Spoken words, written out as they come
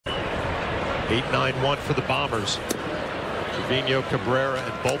8-9-1 for the Bombers. Trevino, Cabrera,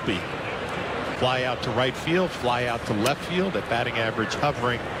 and Volpe. Fly out to right field, fly out to left field at batting average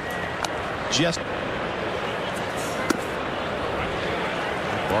hovering just.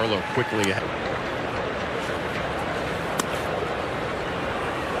 Barlow quickly ahead.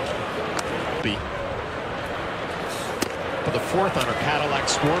 For the fourth on her Cadillac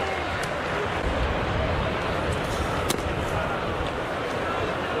score.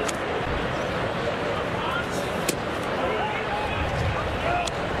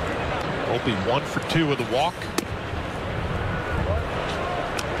 Volpe 1 for 2 with a walk.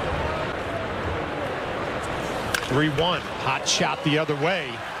 (3-1) hot shot the other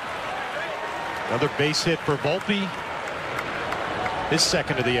way. Another base hit for Volpe. His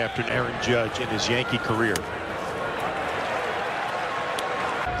second of the afternoon. Aaron Judge in his Yankee career.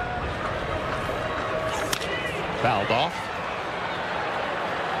 Fouled off.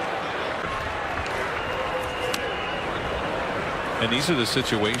 And these are the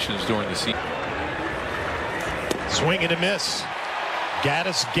situations during the season. Swing and a miss.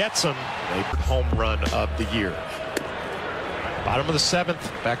 Gaddis gets him. A home run of the year. Bottom of the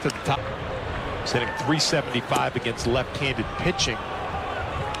seventh. Back to the top. He's hitting .375 against left-handed pitching.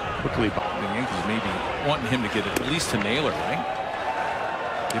 Quickly. The Yankees maybe wanting him to get at least to Naylor, right?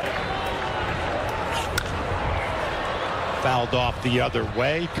 Fouled off the other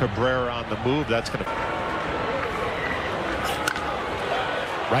way. Cabrera on the move. That's going to.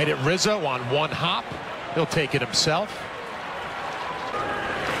 Right at Rizzo on one hop. He'll take it himself.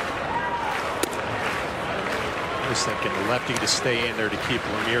 I was thinking the lefty to stay in there to keep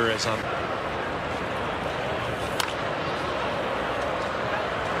Ramirez on.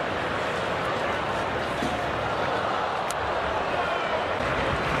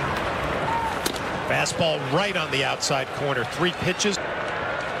 Fastball right on the outside corner. 3 pitches.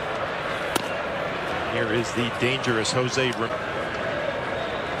 Here is the dangerous Jose Ramirez.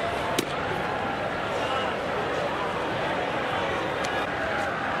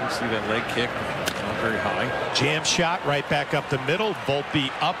 See that leg kick, not very high. Jam shot right back up the middle. Volpe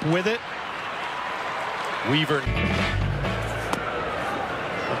up with it. Weaver.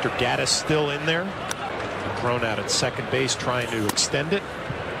 Hunter Gaddis still in there. Thrown out at second base trying to extend it.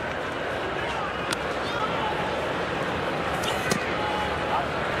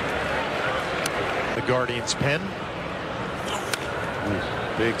 The Guardians' pen.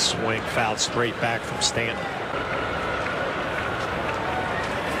 Ooh, big swing, fouled straight back from Stanton.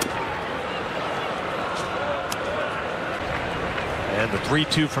 And the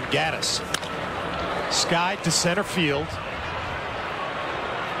 3-2 from Gaddis. Skied to center field.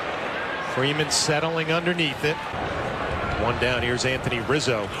 Freeman settling underneath it. One down. Here's Anthony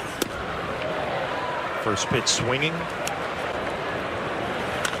Rizzo. First pitch swinging.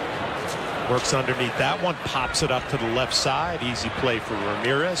 Works underneath that one. Pops it up to the left side. Easy play for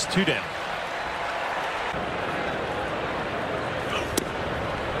Ramirez. 2 down.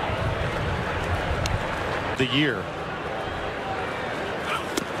 The year.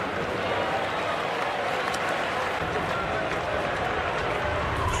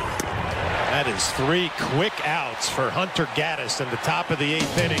 That is 3 quick outs for Hunter Gaddis in the top of the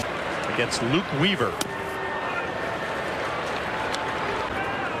 8th inning against Luke Weaver.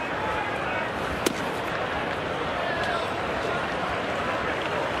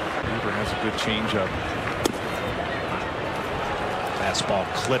 Weaver has a good changeup. Fastball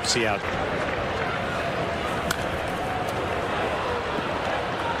clips the out.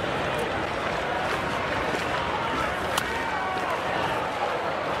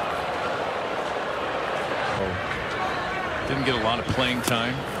 Didn't get a lot of playing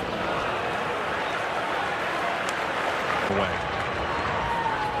time. Away.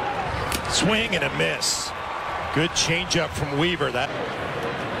 Swing and a miss. Good changeup from Weaver. That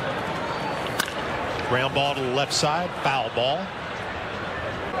ground ball to the left side. Foul ball.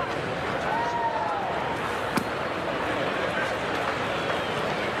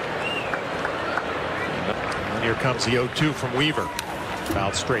 And here comes the 0-2 from Weaver.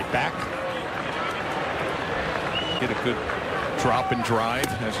 Fouled straight back. Get a good drop and drive,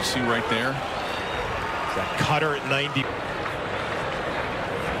 as you see right there. That cutter at 90.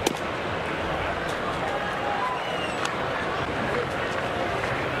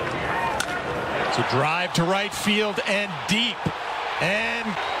 So drive to right field and deep. And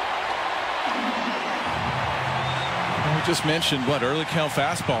we just mentioned what early count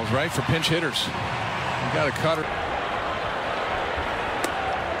fastballs, right, for pinch hitters. You got a cutter.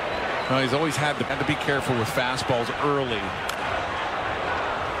 Well, he's always had to be careful with fastballs early.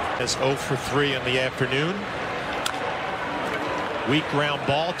 As 0 for 3 in the afternoon. Weak ground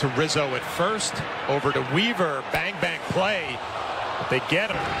ball to Rizzo at first. Over to Weaver. Bang, bang play. But they get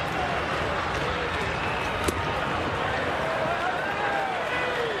him.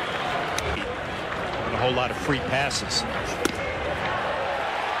 And a whole lot of free passes.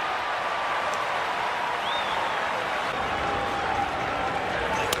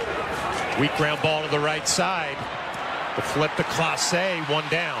 Weak ground ball to the right side. The flip to Clase, one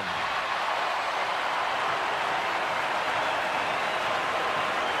down.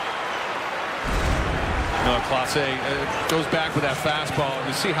 No, Clase goes back with that fastball, and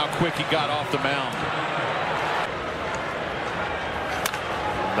you see how quick he got off the mound.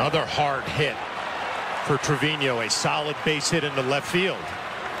 Another hard hit for Trevino. A solid base hit into left field.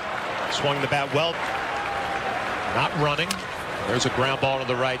 Swung the bat well. Not running. There's a ground ball to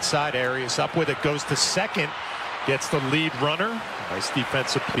the right side. Arias up with it. Goes to second. Gets the lead runner. Nice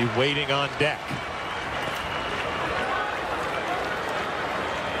defensive play waiting on deck.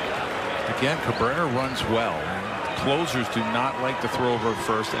 Again, Cabrera runs well. Closers do not like to throw over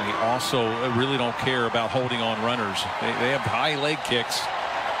first, and they also really don't care about holding on runners. They have high leg kicks.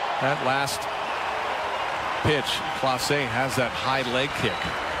 That last pitch, Clase has that high leg kick.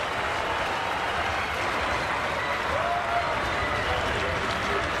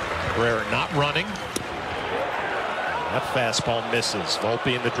 Cabrera not running. That fastball misses.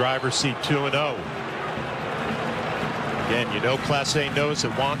 Volpe in the driver's seat, 2-0. Again, you know Clase knows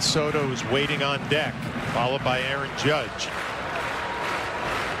that Juan Soto is waiting on deck, followed by Aaron Judge.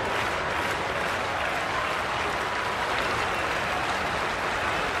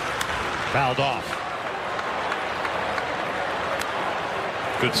 Fouled off.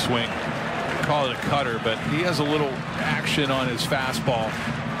 Good swing. Call it a cutter, but he has a little action on his fastball.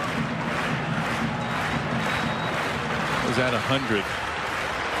 Was at 100.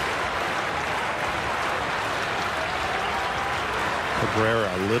 Cabrera,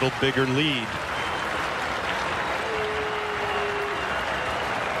 a little bigger lead.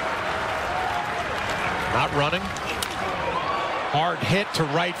 Not running. Hard hit to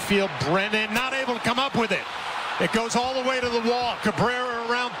right field. Brennan not able to come up with it. It goes all the way to the wall. Cabrera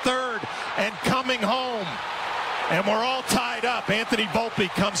around third and coming home. And we're all tied up. Anthony Volpe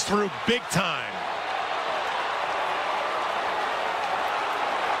comes through big time.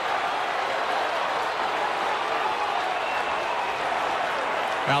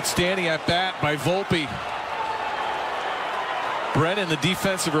 Outstanding at bat by Volpe. Brennan, the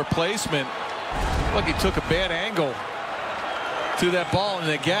defensive replacement, look, he took a bad angle to that ball in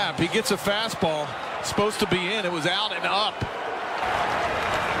the gap. He gets a fastball, supposed to be in. It was out and up.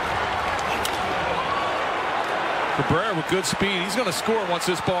 Cabrera with good speed. He's going to score once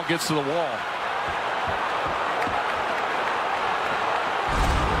this ball gets to the wall.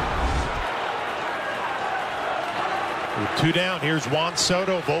 With 2 down, here's Juan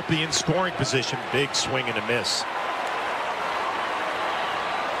Soto. Volpe in scoring position. Big swing and a miss.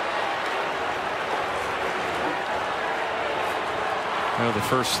 You know, the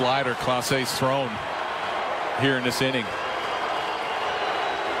first slider Clase's thrown here in this inning.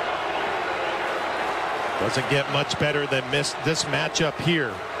 Doesn't get much better than this matchup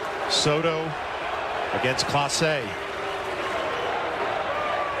here. Soto against Clase.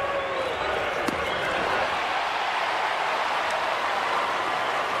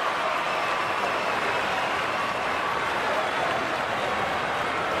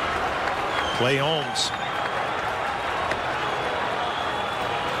 Clay Holmes.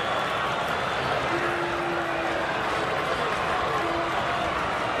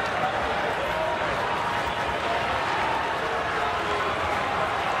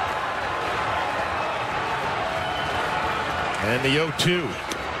 And the 0-2.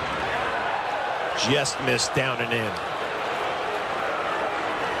 Just missed down and in.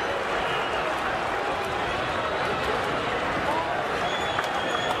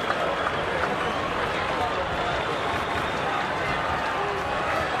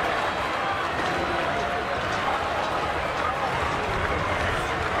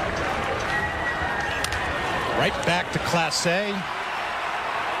 Right back to Clase.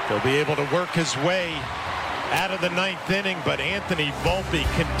 He'll be able to work his way out of the 9th inning, but Anthony Volpe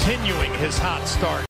continuing his hot start.